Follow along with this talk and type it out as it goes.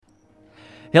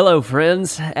Hello,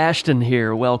 friends. Ashton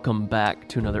here. Welcome back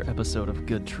to another episode of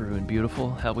Good, True, and Beautiful.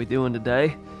 How we doing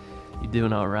today? You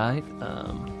doing all right?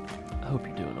 I hope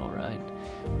you're doing all right.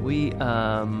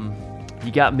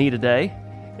 You got me today,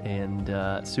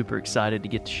 and super excited to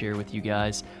get to share with you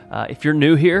guys. If you're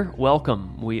new here,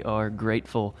 welcome. We are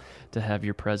grateful to have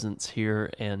your presence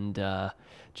here, and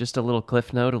just a little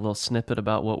cliff note, a little snippet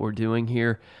about what we're doing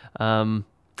here.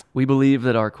 We believe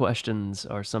that our questions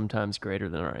are sometimes greater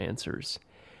than our answers.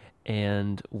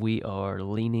 And we are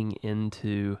leaning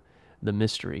into the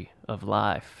mystery of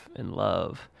life and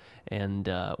love and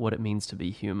what it means to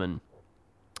be human.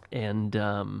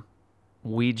 And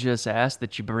we just ask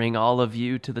that you bring all of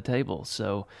you to the table.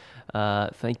 So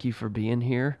thank you for being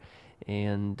here.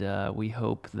 And we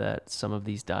hope that some of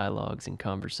these dialogues and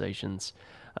conversations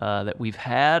that we've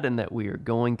had and that we are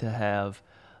going to have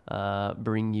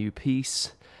bring you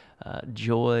peace,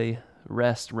 joy,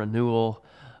 rest, renewal,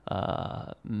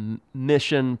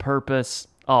 mission, purpose,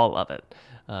 all of it.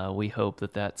 We hope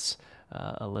that that's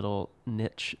a little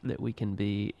niche that we can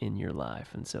be in your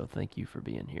life. And so thank you for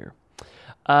being here.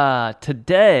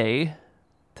 Today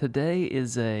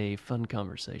is a fun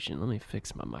conversation. Let me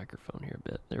fix my microphone here a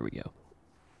bit. There we go.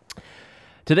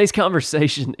 Today's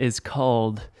conversation is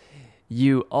called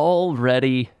You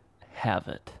Already Have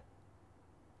It.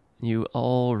 You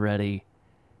already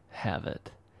have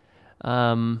it.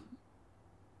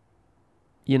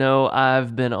 You know,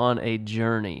 I've been on a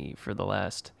journey for the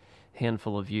last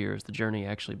handful of years. The journey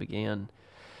actually began,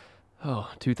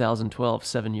 2012,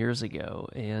 7 years ago.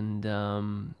 And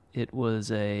it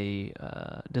was a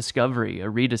discovery, a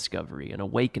rediscovery, an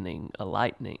awakening,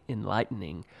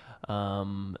 enlightening,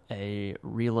 a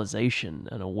realization,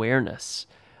 an awareness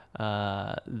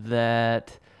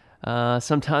that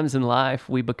sometimes in life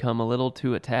we become a little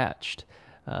too attached.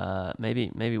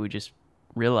 Maybe we just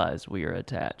realize we are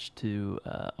attached to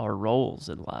our roles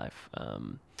in life,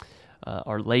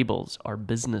 our labels, our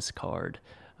business card,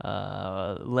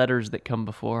 letters that come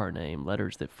before our name,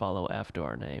 letters that follow after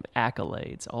our name,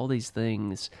 accolades, all these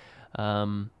things.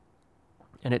 And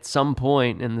at some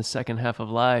point in the second half of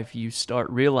life, you start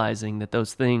realizing that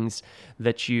those things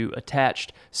that you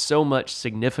attached so much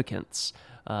significance,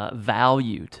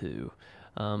 value to,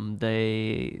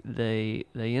 they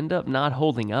end up not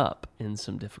holding up in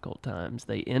some difficult times.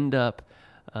 They end up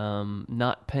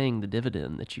not paying the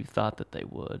dividend that you thought that they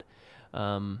would.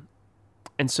 And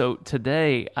so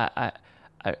today, I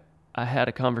had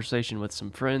a conversation with some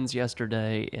friends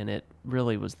yesterday, and it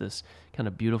really was this kind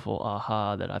of beautiful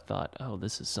aha that I thought, oh,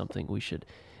 this is something we should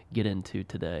get into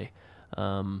today.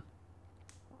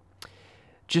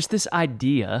 Just this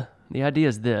idea. The idea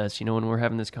is this, when we're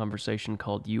having this conversation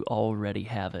called You Already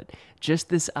Have It, just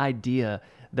this idea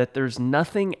that there's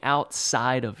nothing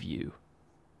outside of you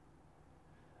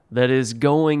that is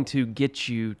going to get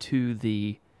you to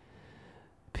the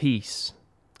peace,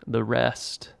 the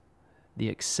rest, the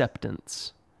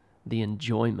acceptance, the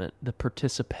enjoyment, the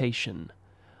participation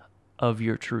of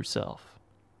your true self.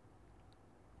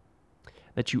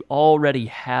 That you already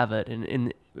have it,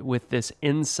 and with this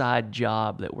inside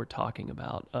job that we're talking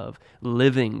about of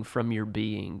living from your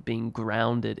being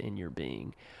grounded in your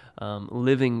being,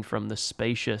 living from the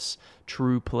spacious,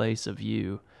 true place of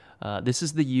you. This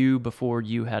is the you before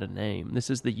you had a name. This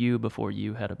is the you before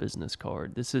you had a business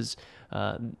card. This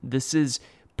is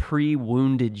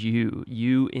pre-wounded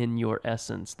you in your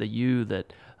essence, the you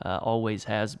that always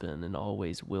has been and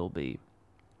always will be.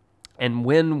 And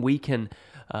when we can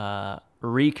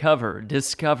recover,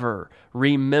 discover,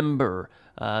 remember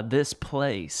this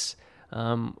place,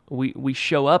 we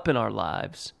show up in our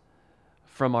lives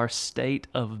from our state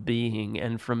of being,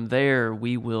 and from there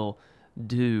we will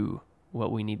do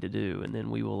what we need to do, and then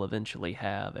we will eventually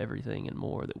have everything and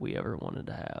more that we ever wanted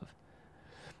to have.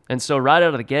 And so right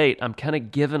out of the gate, I'm kind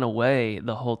of giving away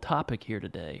the whole topic here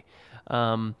today.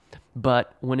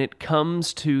 But when it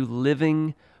comes to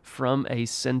living from a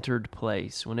centered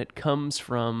place, when it comes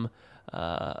from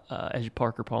as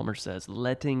Parker Palmer says,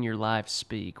 letting your life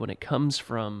speak, when it comes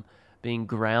from being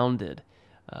grounded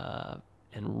and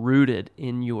rooted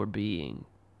in your being,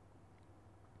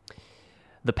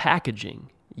 the packaging,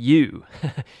 you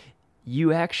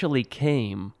actually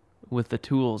came with the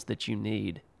tools that you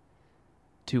need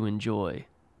to enjoy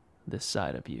this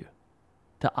side of you,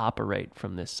 to operate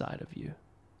from this side of you.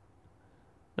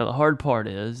 Now, the hard part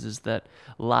is that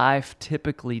life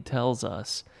typically tells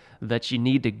us that you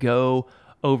need to go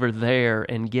over there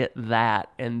and get that,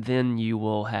 and then you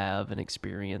will have an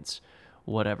experience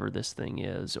whatever this thing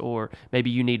is. Or maybe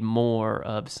you need more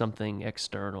of something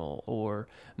external, or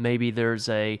maybe there's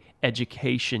a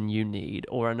education you need,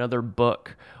 or another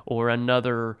book, or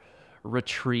another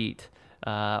retreat,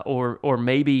 or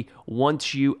maybe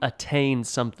once you attain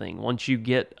something, once you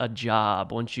get a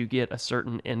job, once you get a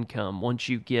certain income, once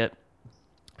you get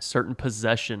a certain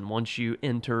possession, once you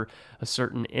enter a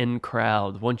certain in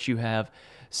crowd, once you have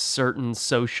certain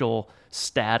social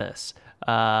status,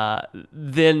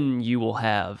 then you will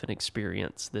have and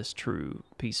experience this true,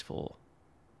 peaceful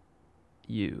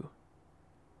you.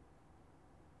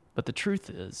 But the truth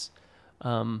is,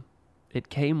 it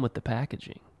came with the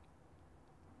packaging.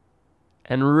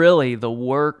 And really, the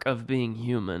work of being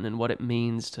human and what it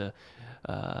means to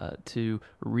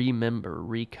remember,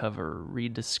 recover,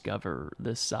 rediscover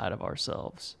this side of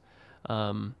ourselves,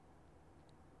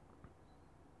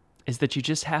 is that you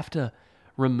just have to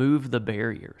remove the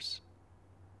barriers.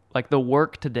 Like the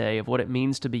work today of what it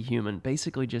means to be human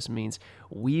basically just means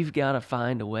we've got to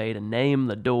find a way to name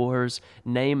the doors,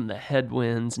 name the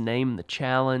headwinds, name the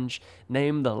challenge,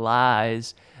 name the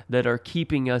lies that are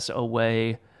keeping us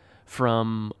away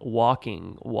from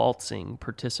walking, waltzing,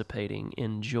 participating,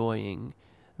 enjoying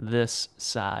this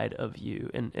side of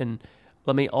you. And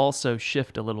let me also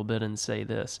shift a little bit and say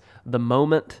this. The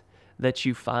moment that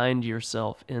you find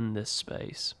yourself in this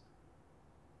space,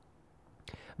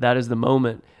 that is the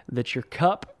moment that your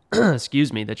cup,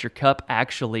 that your cup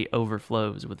actually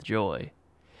overflows with joy.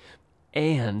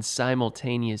 And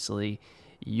simultaneously,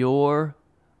 your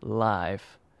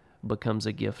life becomes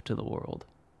a gift to the world.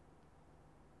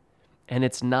 And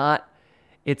it's not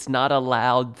a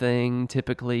loud thing.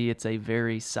 Typically, it's a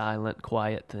very silent,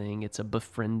 quiet thing. It's a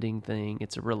befriending thing.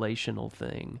 It's a relational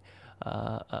thing.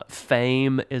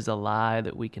 Fame is a lie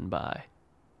that we can buy.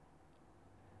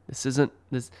 This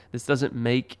doesn't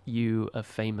make you a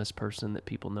famous person that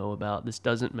people know about. This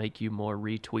doesn't make you more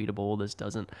retweetable. This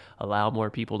doesn't allow more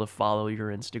people to follow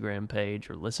your Instagram page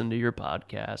or listen to your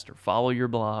podcast or follow your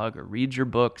blog or read your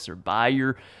books or buy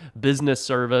your business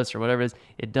service or whatever it is.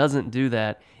 It doesn't do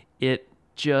that. It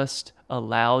just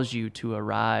allows you to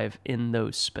arrive in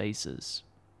those spaces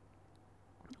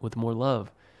with more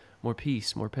love, more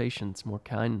peace, more patience, more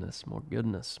kindness, more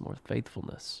goodness, more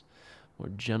faithfulness, more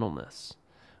gentleness,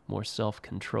 more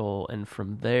self-control, and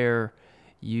from there,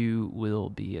 you will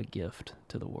be a gift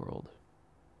to the world.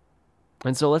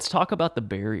 And so let's talk about the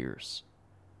barriers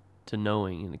to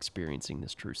knowing and experiencing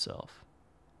this true self.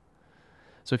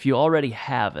 So if you already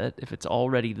have it, if it's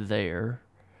already there,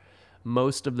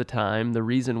 most of the time, the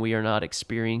reason we are not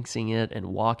experiencing it and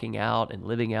walking out and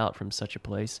living out from such a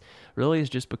place really is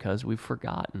just because we've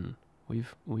forgotten.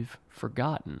 We've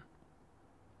forgotten.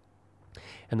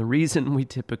 And the reason we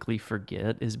typically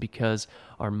forget is because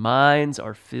our minds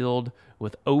are filled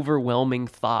with overwhelming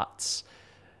thoughts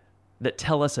that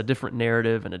tell us a different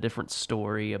narrative and a different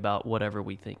story about whatever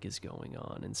we think is going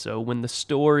on. And so when the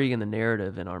story and the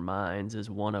narrative in our minds is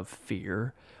one of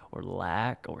fear or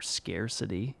lack or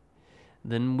scarcity,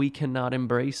 then we cannot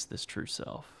embrace this true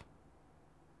self.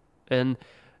 And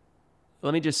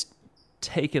let me just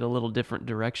take it a little different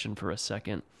direction for a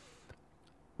second.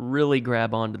 Really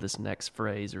grab onto this next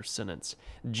phrase or sentence.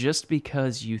 Just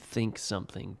because you think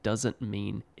something doesn't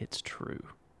mean it's true.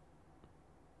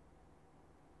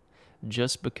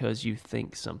 Just because you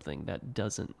think something, that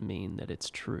doesn't mean that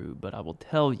it's true. But I will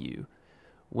tell you,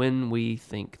 when we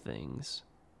think things,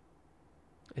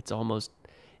 it's almost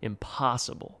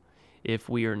impossible if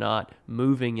we are not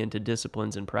moving into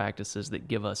disciplines and practices that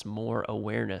give us more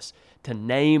awareness to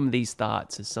name these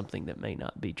thoughts as something that may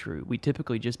not be true. We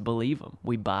typically just believe them.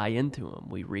 We buy into them.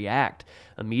 We react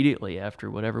immediately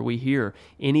after whatever we hear.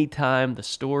 Anytime the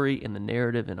story and the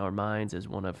narrative in our minds is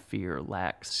one of fear,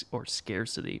 lack, or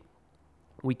scarcity,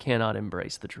 we cannot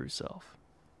embrace the true self.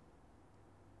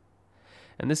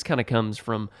 And this kind of comes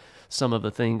from some of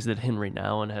the things that Henry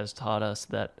Nouwen has taught us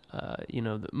that,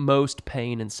 the most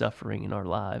pain and suffering in our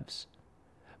lives,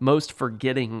 most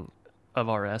forgetting of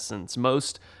our essence,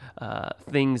 most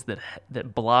things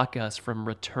that block us from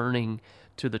returning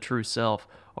to the true self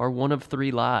are one of three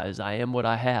lies. I am what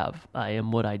I have. I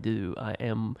am what I do. I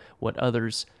am what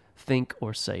others think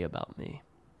or say about me.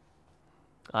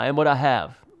 I am what I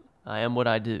have. I am what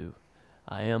I do.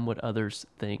 I am what others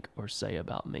think or say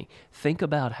about me. Think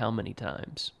about how many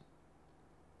times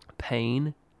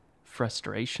pain,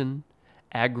 frustration,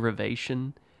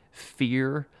 aggravation,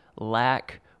 fear,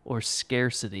 lack, or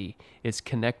scarcity is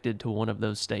connected to one of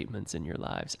those statements in your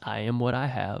lives. I am what I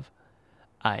have.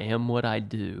 I am what I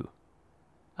do.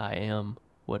 I am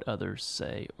what others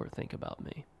say or think about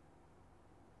me.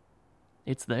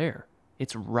 It's there.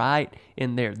 It's right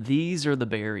in there. These are the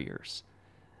barriers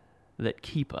that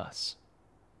keep us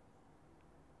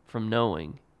from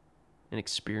knowing and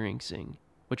experiencing,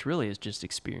 which really is just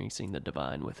experiencing the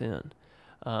divine within.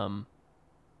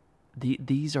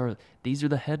 These are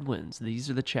the headwinds. These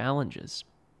are the challenges.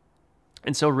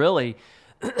 And so really,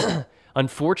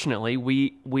 unfortunately,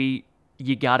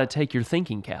 you got to take your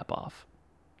thinking cap off.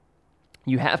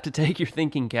 You have to take your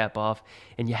thinking cap off,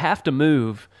 and you have to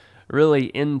move really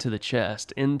into the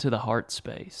chest, into the heart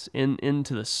space,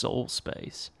 into the soul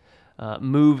space.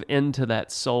 Move into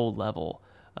that soul level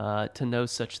to know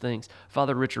such things.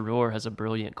 Father Richard Rohr has a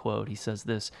brilliant quote. He says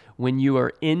this: "When you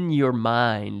are in your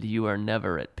mind, you are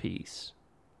never at peace.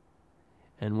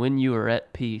 And when you are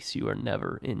at peace, you are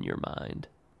never in your mind."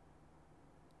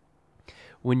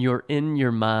 When you're in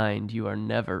your mind, you are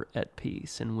never at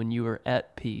peace. And when you are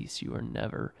at peace, you are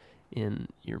never in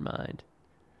your mind.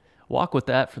 Walk with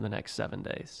that for the next 7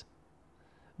 days.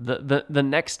 The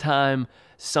next time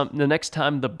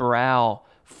the brow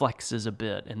flexes a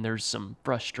bit and there's some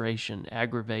frustration,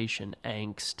 aggravation,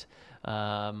 angst,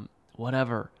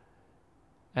 whatever,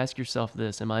 ask yourself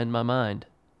this: am I in my mind?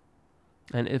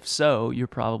 And if so, you're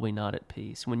probably not at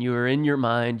peace. When you are in your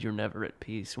mind, you're never at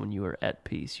peace. When you are at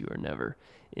peace, you are never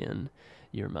in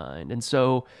your mind. And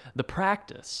so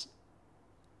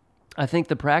I think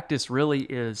the practice really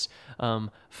is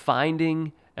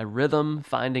finding a rhythm,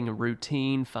 finding a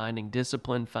routine, finding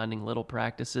discipline, finding little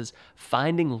practices,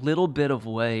 finding little bit of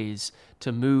ways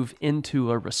to move into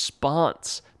a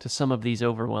response to some of these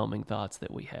overwhelming thoughts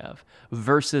that we have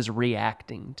versus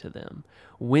reacting to them.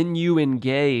 When you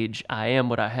engage, I am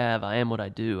what I have, I am what I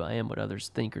do, I am what others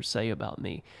think or say about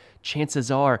me, chances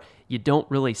are you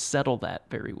don't really settle that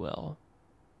very well.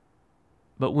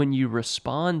 But when you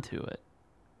respond to it,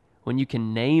 when you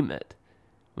can name it,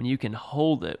 when you can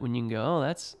hold it, when you can go, oh,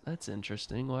 that's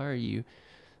interesting. Why are you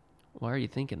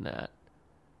thinking that?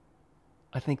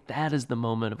 I think that is the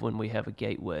moment of when we have a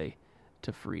gateway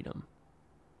to freedom.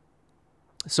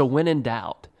 So when in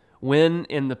doubt, when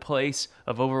in the place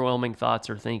of overwhelming thoughts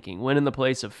or thinking, when in the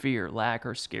place of fear, lack,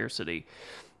 or scarcity,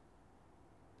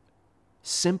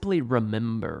 simply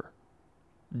remember,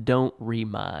 don't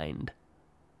remind.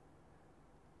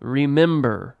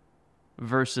 Remember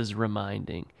versus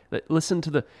reminding. Listen to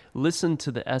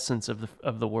the essence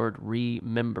of the word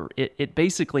remember. It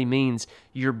basically means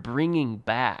you're bringing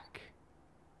back,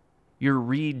 you're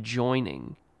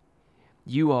rejoining,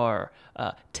 you are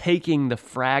taking the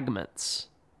fragments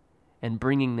and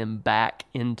bringing them back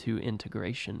into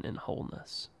integration and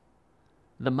wholeness.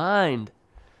 The mind's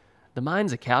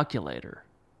a calculator.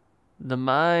 The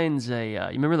mind's you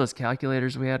remember those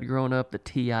calculators we had growing up, the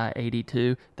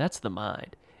TI-82? That's the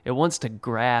mind. It wants to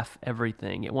graph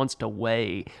everything. It wants to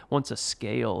weigh. It wants a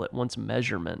scale. It wants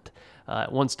measurement.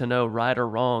 It wants to know right or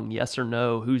wrong, yes or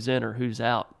no, who's in or who's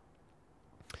out.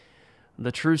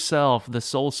 The true self, the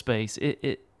soul space,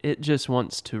 it just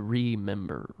wants to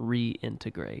remember,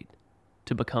 reintegrate,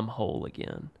 to become whole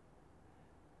again,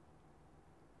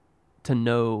 to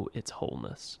know its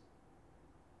wholeness.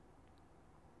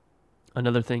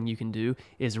 Another thing you can do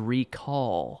is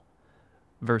recall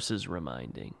versus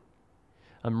reminding.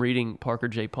 I'm reading Parker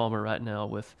J. Palmer right now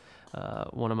with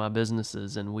one of my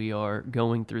businesses, and we are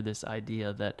going through this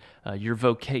idea that your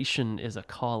vocation is a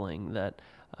calling, that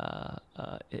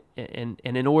and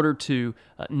in order to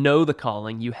know the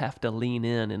calling, you have to lean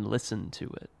in and listen to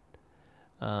it.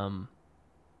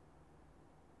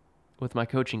 With my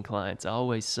coaching clients, I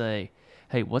always say,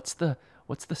 hey, what's the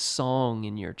song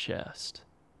in your chest?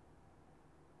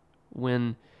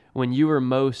 When you are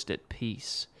most at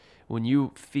peace, when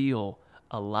you feel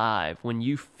alive, when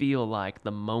you feel like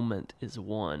the moment is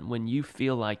one, when you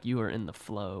feel like you are in the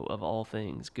flow of all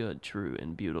things good, true,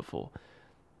 and beautiful,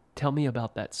 tell me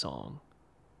about that song.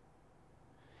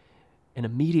 And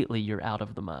immediately you're out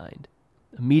of the mind.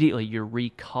 Immediately you're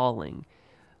recalling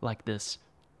like this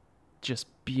just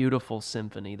beautiful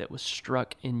symphony that was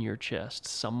struck in your chest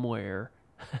somewhere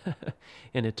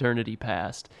in eternity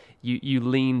past. You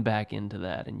lean back into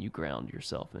that and you ground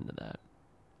yourself into that.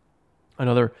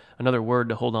 Another word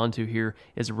to hold on to here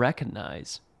is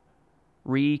recognize,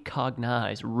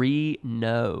 recognize,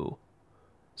 re-know.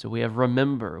 So we have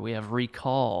remember, we have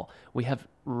recall, we have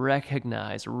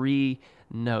recognize,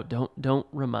 re-know. Don't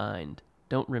remind.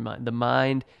 Don't remind. The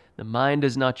mind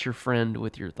is not your friend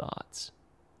with your thoughts.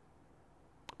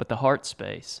 But the heart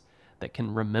space that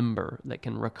can remember, that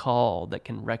can recall, that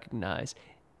can recognize,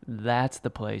 that's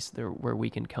the place where we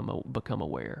can become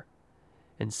aware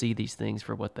and see these things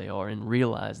for what they are and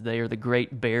realize they are the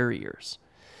great barriers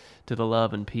to the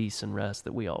love and peace and rest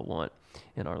that we all want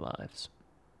in our lives.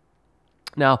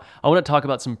 Now, I want to talk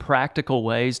about some practical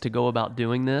ways to go about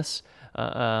doing this,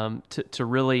 to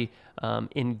really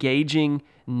engaging,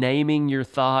 naming your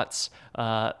thoughts.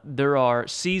 There are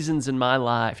seasons in my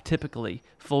life, typically,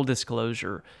 full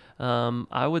disclosure,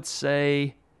 I would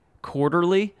say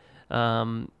quarterly.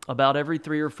 About every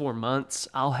 3 or 4 months,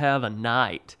 I'll have a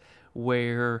night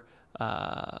where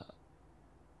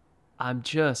I'm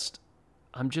just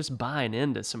buying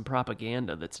into some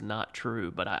propaganda that's not true,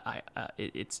 but and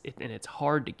it's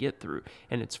hard to get through.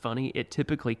 And it's funny, it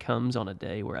typically comes on a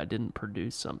day where I didn't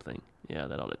produce something. Yeah,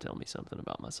 that ought to tell me something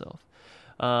about myself.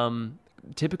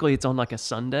 Typically it's on like a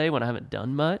Sunday when I haven't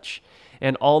done much,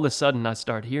 and all of a sudden I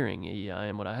start hearing, yeah, I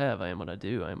am what I have, I am what I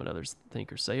do, I am what others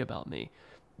think or say about me.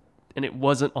 And it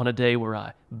wasn't on a day where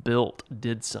I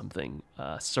did something,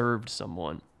 served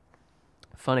someone.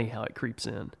 Funny how it creeps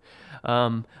in.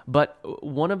 But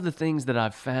one of the things that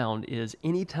I've found is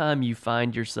anytime you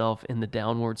find yourself in the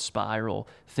downward spiral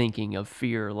thinking of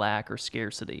fear, lack, or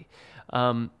scarcity,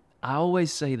 I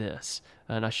always say this,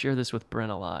 and I share this with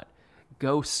Brent a lot: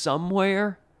 go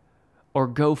somewhere or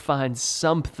go find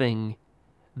something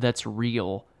that's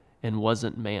real and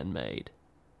wasn't man-made.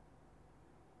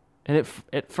 And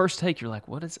at first take, you're like,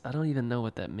 I don't even know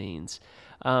what that means.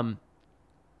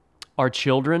 Our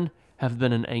children have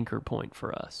been an anchor point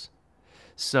for us.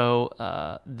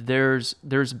 So there's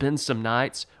been some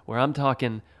nights where I'm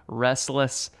talking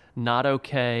restless, not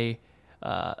okay,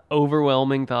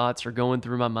 overwhelming thoughts are going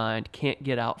through my mind, can't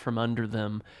get out from under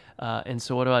them. And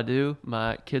so what do?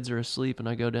 My kids are asleep, and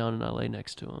I go down and I lay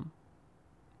next to them.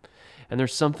 And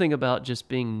there's something about just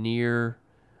being near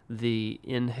the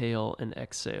inhale and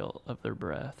exhale of their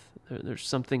breath. There's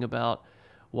something about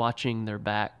watching their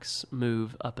backs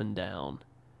move up and down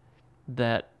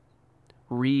that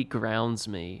regrounds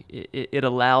me. It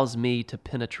allows me to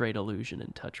penetrate illusion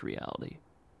and touch reality.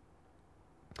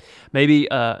 Maybe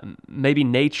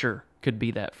nature could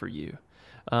be that for you.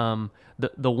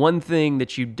 The one thing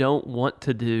that you don't want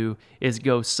to do is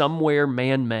go somewhere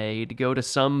man-made, go to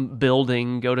some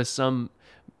building, go to some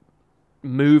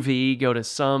movie, get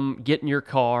in your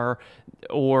car,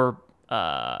 or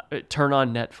turn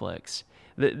on Netflix.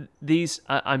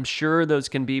 I'm sure those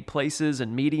can be places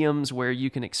and mediums where you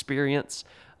can experience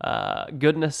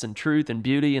goodness and truth and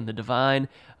beauty and the divine.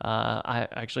 I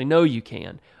actually know you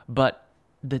can, but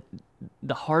the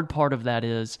hard part of that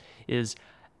is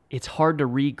it's hard to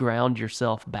reground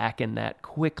yourself back in that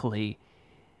quickly.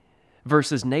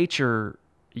 Versus nature,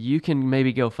 you can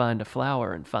maybe go find a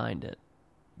flower and find it.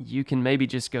 You can maybe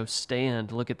just go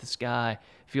stand, look at the sky,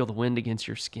 feel the wind against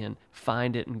your skin,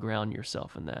 find it and ground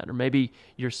yourself in that. Or maybe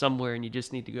you're somewhere and you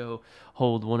just need to go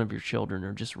hold one of your children,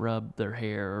 or just rub their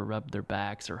hair, or rub their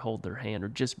backs, or hold their hand, or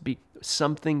just be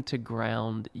something to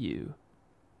ground you.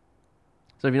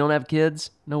 So if you don't have kids,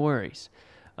 no worries.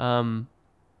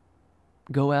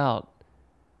 Go out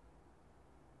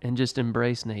and just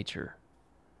embrace nature.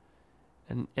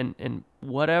 And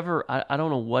whatever, I don't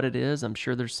know what it is. I'm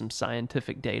sure there's some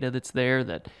scientific data that's there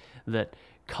that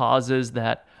causes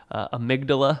that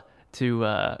amygdala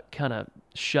to kind of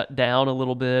shut down a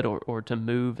little bit, or to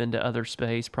move into other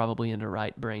space, probably into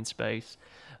right brain space.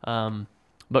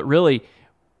 But really,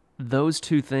 those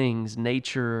two things,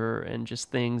 nature and just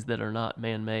things that are not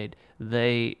man-made,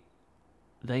 they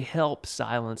help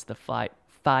silence the fight,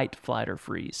 flight, or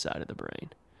freeze side of the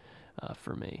brain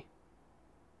for me.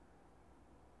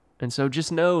 And so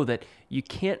just know that you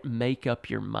can't make up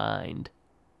your mind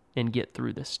and get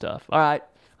through this stuff. All right,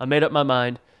 I made up my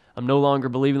mind. I'm no longer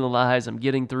believing the lies. I'm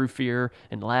getting through fear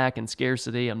and lack and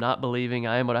scarcity. I'm not believing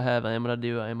I am what I have. I am what I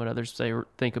do. I am what others say or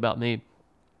think about me.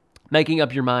 Making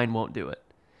up your mind won't do it.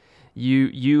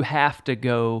 You have to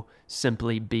go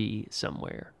simply be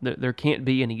somewhere. There can't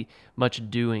be any much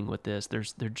doing with this. There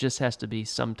just has to be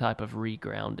some type of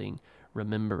regrounding,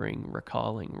 remembering,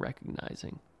 recalling,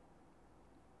 recognizing.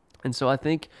 And so I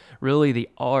think really the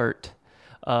art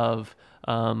of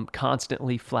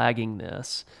constantly flagging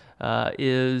this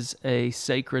is a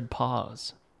sacred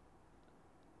pause.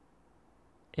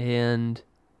 And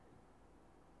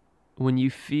when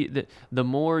you feel that, the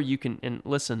more you can, and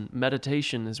listen,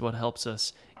 meditation is what helps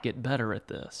us get better at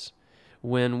this.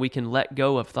 When we can let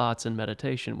go of thoughts in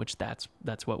meditation, which that's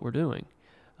what we're doing,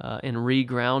 and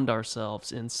reground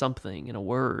ourselves in something, in a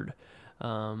word.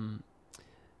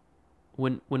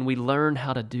 When we learn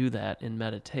how to do that in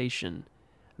meditation,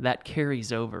 that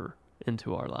carries over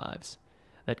into our lives.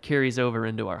 That carries over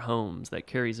into our homes. That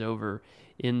carries over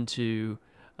into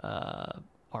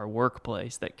our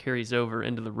workplace. That carries over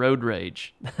into the road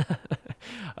rage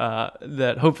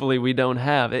that hopefully we don't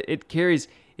have.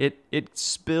 It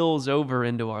spills over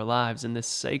into our lives. And this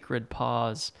sacred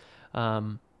pause,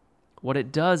 what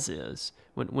it does is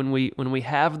when we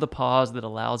have the pause that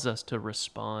allows us to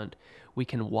respond, we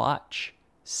can watch,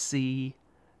 see,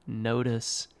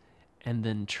 notice, and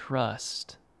then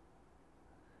trust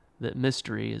that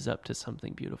mystery is up to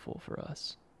something beautiful for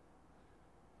us.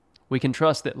 We can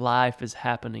trust that life is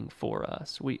happening for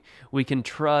us. We can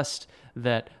trust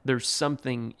that there's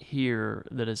something here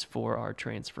that is for our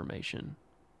transformation.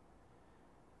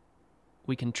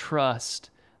 We can trust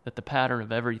that the pattern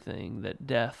of everything, that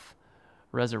death,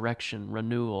 resurrection,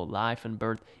 renewal, life, and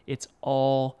birth, it's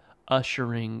all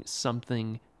ushering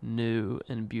something new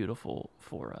and beautiful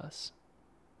for us.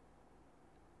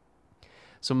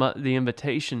 So the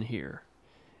invitation here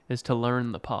is to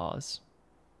learn the pause.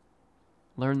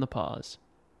 Learn the pause.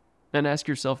 And ask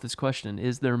yourself this question: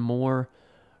 is there more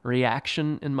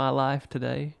reaction in my life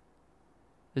today?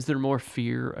 Is there more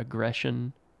fear,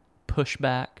 aggression,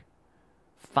 pushback,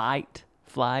 fight,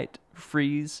 flight,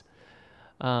 freeze?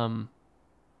 Or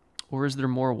is there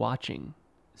more watching,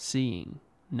 seeing,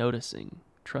 noticing,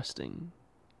 trusting?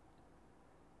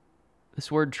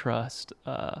 This word trust,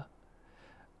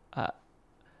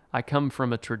 I come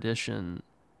from a tradition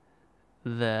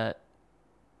that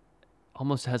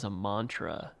almost has a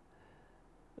mantra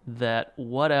that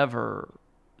whatever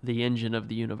the engine of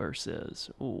the universe is,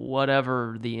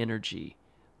 whatever the energy,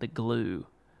 the glue,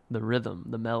 the rhythm,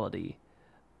 the melody,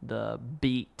 the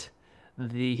beat,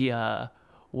 the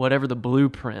whatever the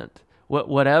blueprint,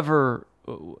 whatever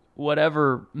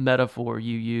metaphor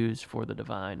you use for the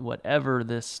divine, whatever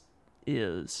this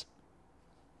is,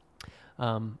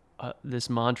 this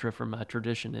mantra from my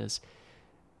tradition is,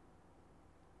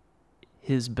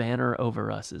 His banner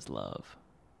over us is love.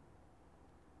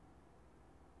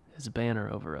 His banner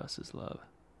over us is love.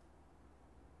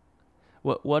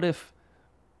 What if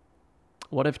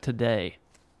today,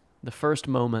 the first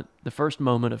moment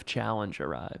of challenge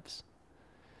arrives,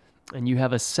 and you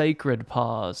have a sacred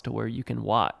pause to where you can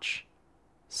watch,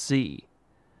 see,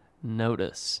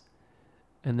 notice,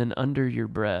 and then under your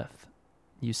breath,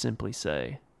 you simply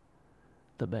say,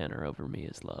 "The banner over me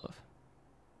is love."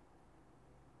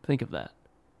 Think of that.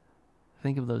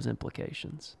 Think of those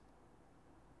implications.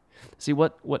 See,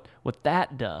 what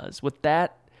that does, what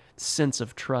that sense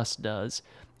of trust does,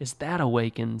 is that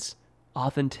awakens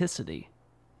authenticity.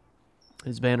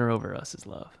 His banner over us is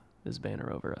love. His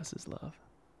banner over us is love.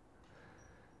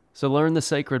 So learn the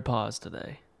sacred pause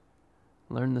today.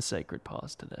 Learn the sacred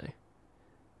pause today.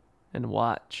 And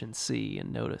watch and see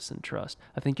and notice and trust.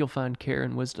 I think you'll find care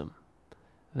and wisdom.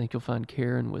 I think you'll find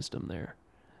care and wisdom there.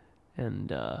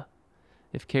 And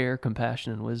if care,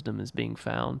 compassion, and wisdom is being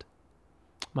found,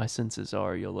 my senses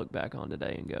are you'll look back on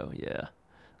today and go, yeah,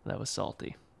 that was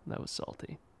salty. That was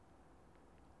salty.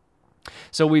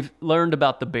 So we've learned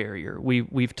about the barrier.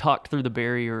 We've talked through the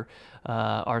barrier,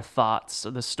 our thoughts,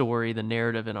 the story, the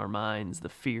narrative in our minds, the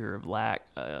fear of lack,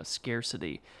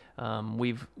 scarcity.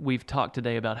 We've talked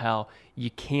today about how you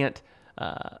can't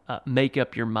make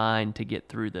up your mind to get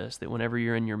through this, that whenever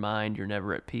you're in your mind, you're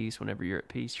never at peace. Whenever you're at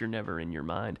peace, you're never in your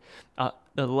mind.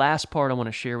 The last part I want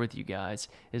to share with you guys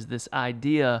is this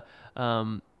idea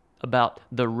about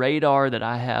the radar that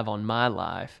I have on my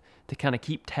life to kind of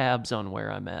keep tabs on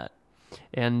where I'm at.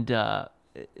 And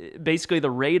basically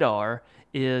the radar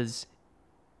is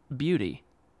beauty.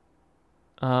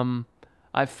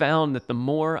 I've found that the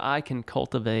more I can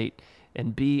cultivate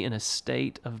and be in a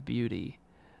state of beauty,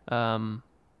 the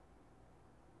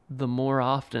more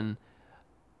often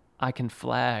I can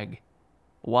flag,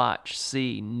 watch,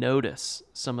 see, notice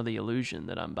some of the illusion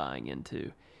that I'm buying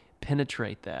into,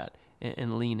 penetrate that,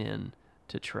 and lean in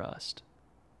to trust.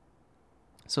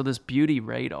 So this beauty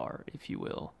radar, if you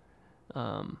will,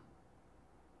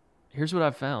 here's what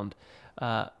I've found.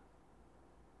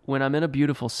 When I'm in a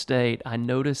beautiful state, I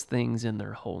notice things in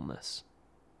their wholeness.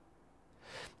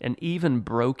 And even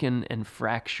broken and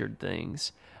fractured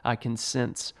things, I can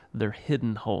sense their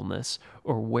hidden wholeness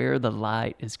or where the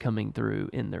light is coming through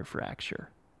in their fracture.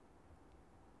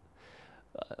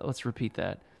 Let's repeat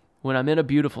that. When I'm in a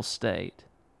beautiful state,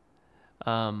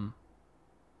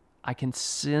 I can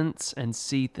sense and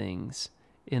see things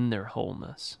in their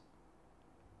wholeness.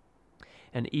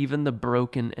 And even the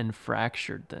broken and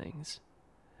fractured things,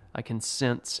 I can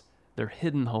sense their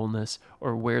hidden wholeness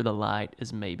or where the light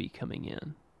is maybe coming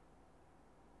in.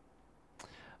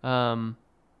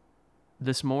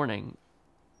 This morning,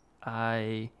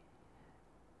 there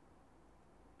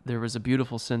was a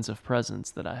beautiful sense of presence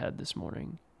that I had this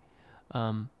morning.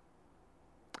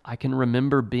 I can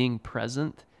remember being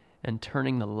present and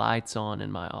turning the lights on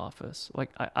in my office.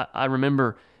 Like I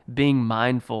remember being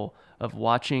mindful of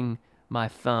watching my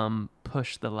thumb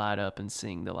push the light up and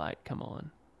seeing the light come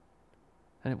on.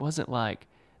 And it wasn't like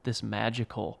this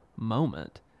magical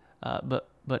moment,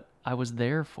 but I was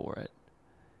there for it.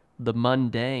 The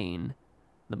mundane,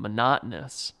 the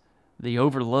monotonous, the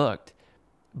overlooked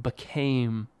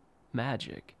became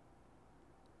magic.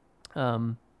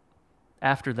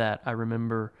 After that, I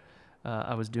remember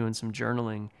I was doing some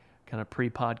journaling, kind of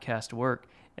pre-podcast work,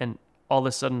 and all of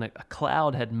a sudden a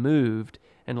cloud had moved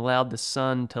and allowed the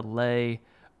sun to lay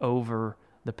over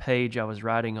the page I was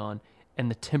writing on,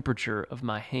 and the temperature of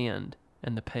my hand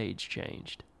and the page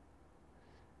changed.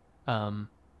 How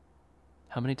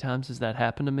many times has that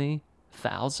happened to me?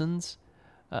 Thousands?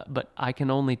 But I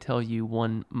can only tell you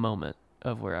one moment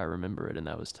of where I remember it, and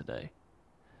that was today.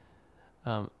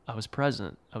 I was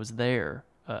present. I was there.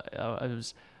 I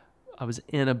was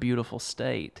in a beautiful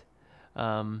state.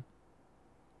 And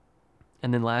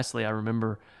then lastly, I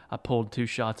remember I pulled 2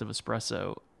 shots of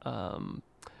espresso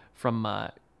from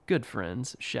my good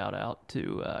friends. Shout out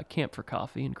to Camp for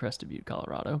Coffee in Crested Butte,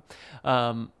 Colorado.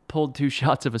 Pulled 2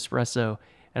 shots of espresso,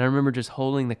 and I remember just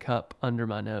holding the cup under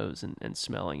my nose and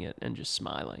smelling it and just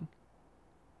smiling.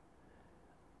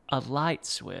 A light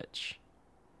switch,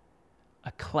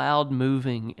 a cloud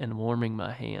moving and warming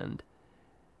my hand,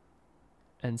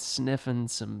 and sniffing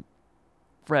some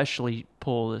freshly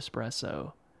pulled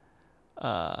espresso.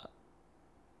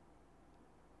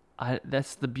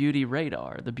 That's the beauty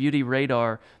radar. The beauty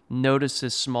radar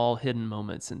notices small hidden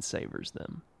moments and savors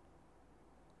them.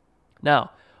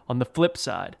 Now, on the flip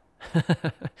side,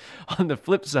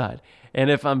 and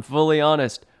if I'm fully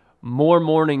honest, more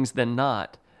mornings than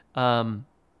not, I'm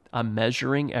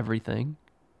measuring everything.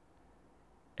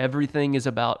 Everything is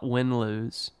about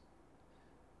win-lose.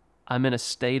 I'm in a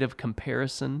state of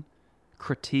comparison,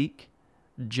 critique,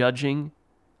 judging,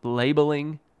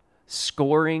 labeling,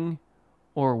 scoring,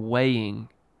 or weighing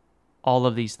all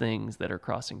of these things that are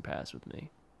crossing paths with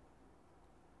me.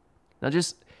 Now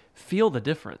just feel the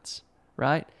difference,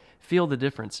 right? Feel the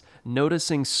difference.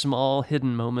 Noticing small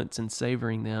hidden moments and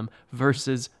savoring them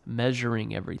versus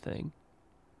measuring everything.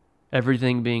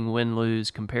 Everything being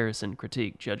win-lose, comparison,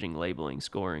 critique, judging, labeling,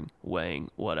 scoring,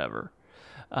 weighing, whatever.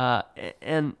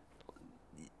 And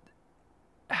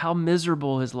how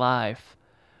miserable is life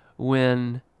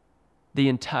when the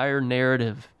entire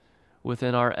narrative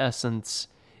within our essence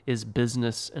is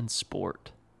business and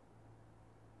sport.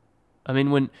 I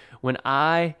mean, when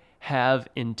I have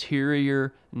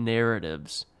interior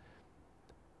narratives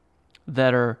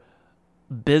that are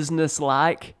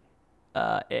business-like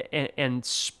and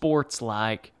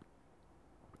sports-like,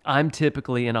 I'm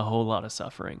typically in a whole lot of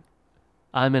suffering.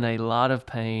 I'm in a lot of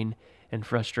pain and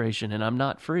frustration, and I'm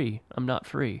not free.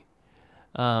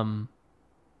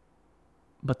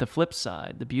 But the flip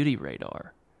side, the beauty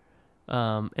radar,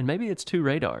 and maybe it's 2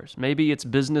 radars. Maybe it's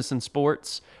business and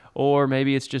sports, or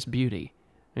maybe it's just beauty.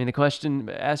 I mean, the question,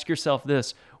 ask yourself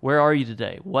this: where are you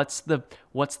today? What's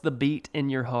the beat in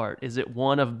your heart? Is it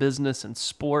one of business and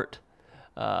sport,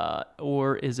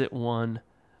 or is it one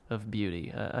of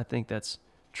beauty? I think that's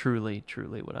truly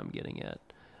what I'm getting at.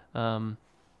 And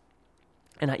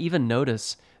I even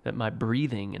notice that my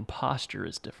breathing and posture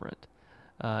is different.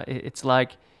 It's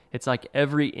like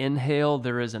every inhale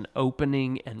there is an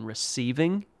opening and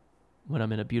receiving when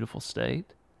I'm in a beautiful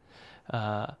state.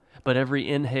 But every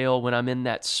inhale when I'm in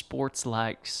that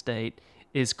sports-like state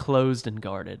is closed and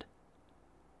guarded.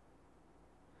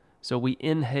 So we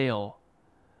inhale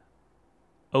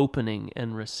opening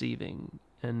and receiving.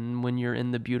 And when you're in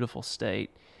the beautiful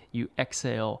state, you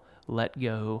exhale, let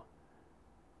go.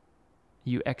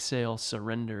 You exhale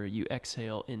surrender. You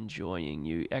exhale enjoying.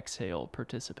 You exhale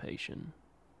participation.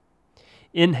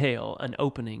 Inhale an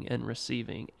opening and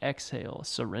receiving. Exhale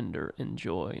surrender,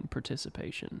 enjoy, and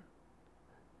participation.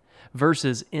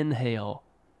 Versus inhale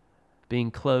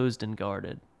being closed and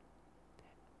guarded.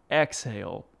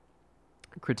 Exhale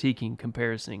critiquing,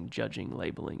 comparing, judging,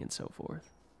 labeling, and so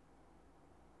forth.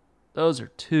 Those are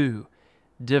 2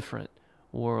 different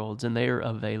worlds, and they are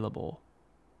available.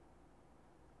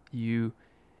 You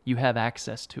have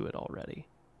access to it already.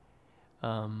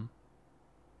 The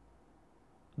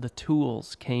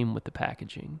tools came with the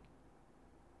packaging.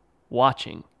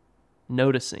 Watching,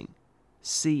 noticing,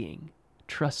 seeing,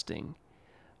 trusting.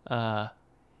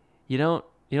 You don't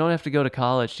have to go to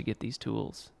college to get these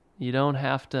tools. You don't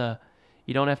have to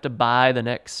buy the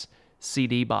next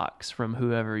CD box from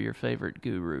whoever your favorite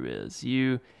guru is.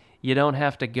 You don't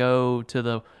have to go to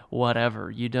the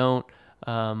whatever. You don't.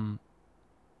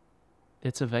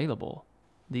 It's available.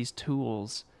 These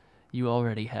tools, you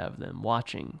already have them.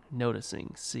 Watching,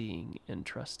 noticing, seeing, and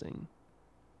trusting.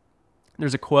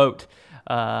 There's a quote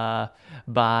by,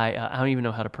 I don't even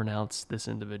know how to pronounce this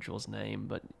individual's name,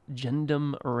 but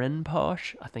Gendam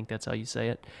Rinpoche, I think that's how you say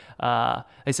it.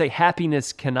 They say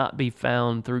happiness cannot be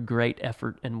found through great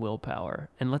effort and willpower.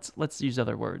 And let's use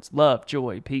other words. Love,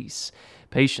 joy, peace,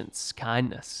 patience,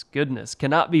 kindness, goodness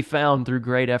cannot be found through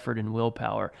great effort and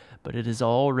willpower, but it is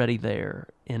already there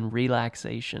in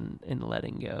relaxation and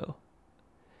letting go.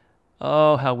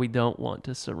 Oh, how we don't want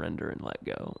to surrender and let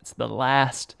go. It's the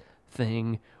last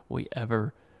thing we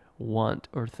ever want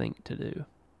or think to do.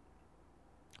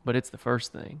 But it's the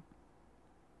first thing.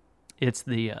 It's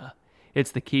the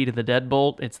key to the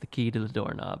deadbolt. It's the key to the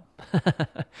doorknob.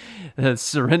 The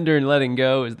surrender and letting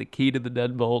go is the key to the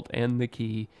deadbolt and the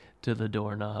key to the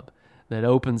doorknob that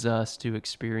opens us to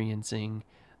experiencing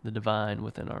the divine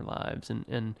within our lives.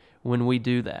 And when we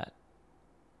do that,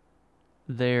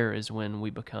 there is when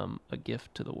we become a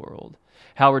gift to the world.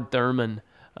 Howard Thurman,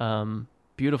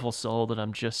 beautiful soul that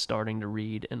I'm just starting to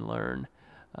read and learn.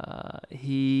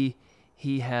 He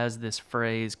has this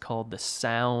phrase called the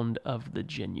sound of the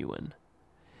genuine.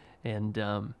 And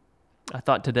I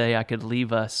thought today I could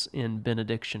leave us in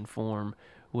benediction form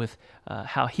with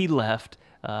how he left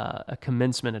a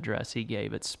commencement address he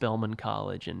gave at Spelman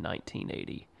College in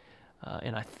 1980.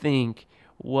 And I think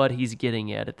what he's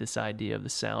getting at this idea of the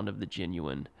sound of the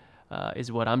genuine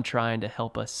is what I'm trying to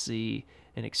help us see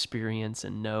and experience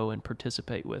and know and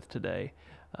participate with today,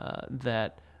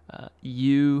 that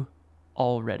you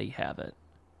already have it,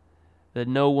 that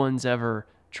no one's ever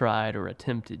tried or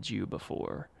attempted you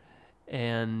before,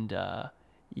 and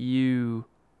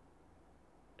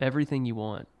everything you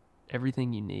want,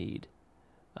 everything you need,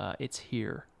 it's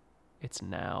here, it's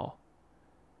now,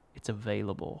 it's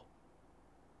available.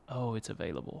 Oh, it's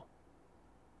available.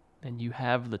 And you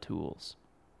have the tools.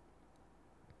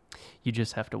 You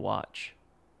just have to watch,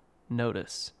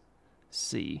 notice,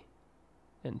 see,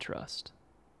 and trust.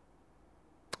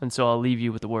 And so I'll leave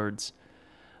you with the words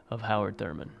of Howard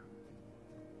Thurman.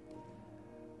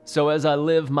 So as I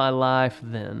live my life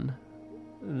then,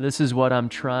 this is what I'm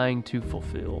trying to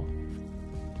fulfill.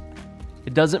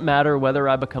 It doesn't matter whether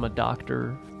I become a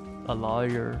doctor, a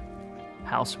lawyer,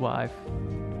 housewife.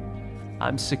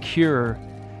 I'm secure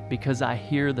because I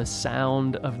hear the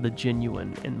sound of the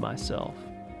genuine in myself.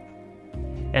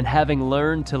 And having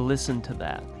learned to listen to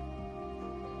that,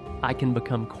 I can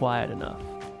become quiet enough,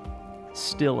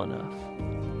 still enough,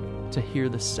 to hear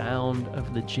the sound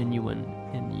of the genuine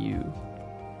in you.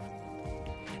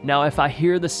 Now, if I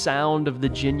hear the sound of the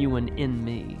genuine in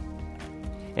me,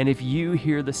 and if you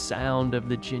hear the sound of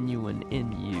the genuine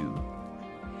in you,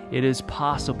 it is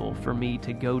possible for me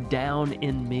to go down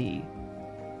in me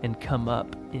and come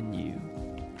up in you.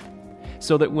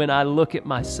 So that when I look at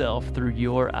myself through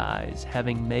your eyes,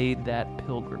 having made that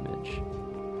pilgrimage,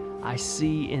 I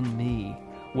see in me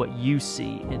what you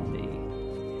see in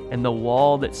me, and the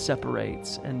wall that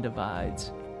separates and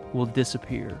divides will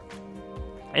disappear,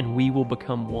 and we will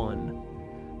become one,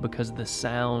 because the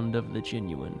sound of the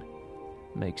genuine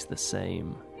makes the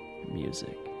same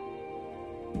music.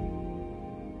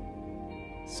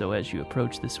 So as you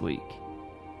approach this week,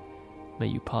 may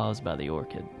you pause by the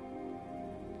orchid,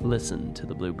 listen to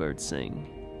the bluebirds sing,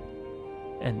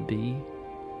 and be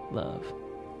love.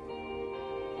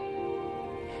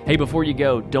 Hey, before you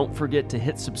go, don't forget to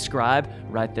hit subscribe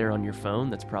right there on your phone.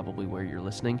 That's probably where you're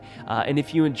listening. And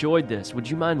if you enjoyed this, would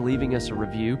you mind leaving us a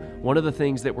review? One of the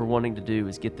things that we're wanting to do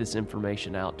is get this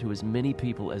information out to as many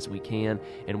people as we can.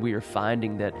 And we are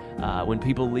finding that when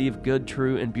people leave good,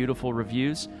 true, and beautiful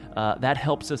reviews, that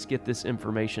helps us get this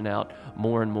information out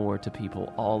more and more to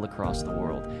people all across the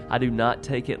world. I do not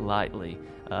take it lightly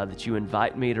that you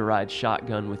invite me to ride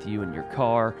shotgun with you in your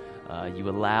car. You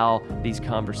allow these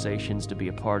conversations to be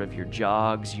a part of your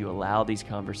jogs. You allow these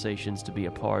conversations to be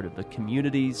a part of the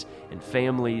communities and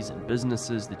families and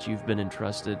businesses that you've been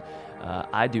entrusted.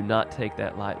 I do not take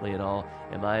that lightly at all,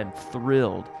 and I am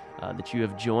thrilled that you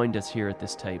have joined us here at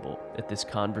this table, at this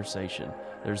conversation.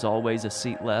 There's always a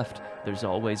seat left. There's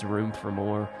always room for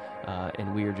more,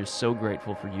 and we are just so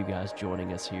grateful for you guys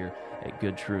joining us here at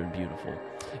Good, True, and Beautiful.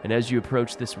 And as you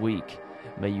approach this week,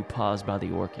 may you pause by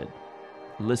the orchid,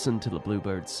 listen to the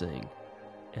bluebirds sing,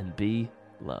 and be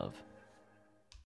love.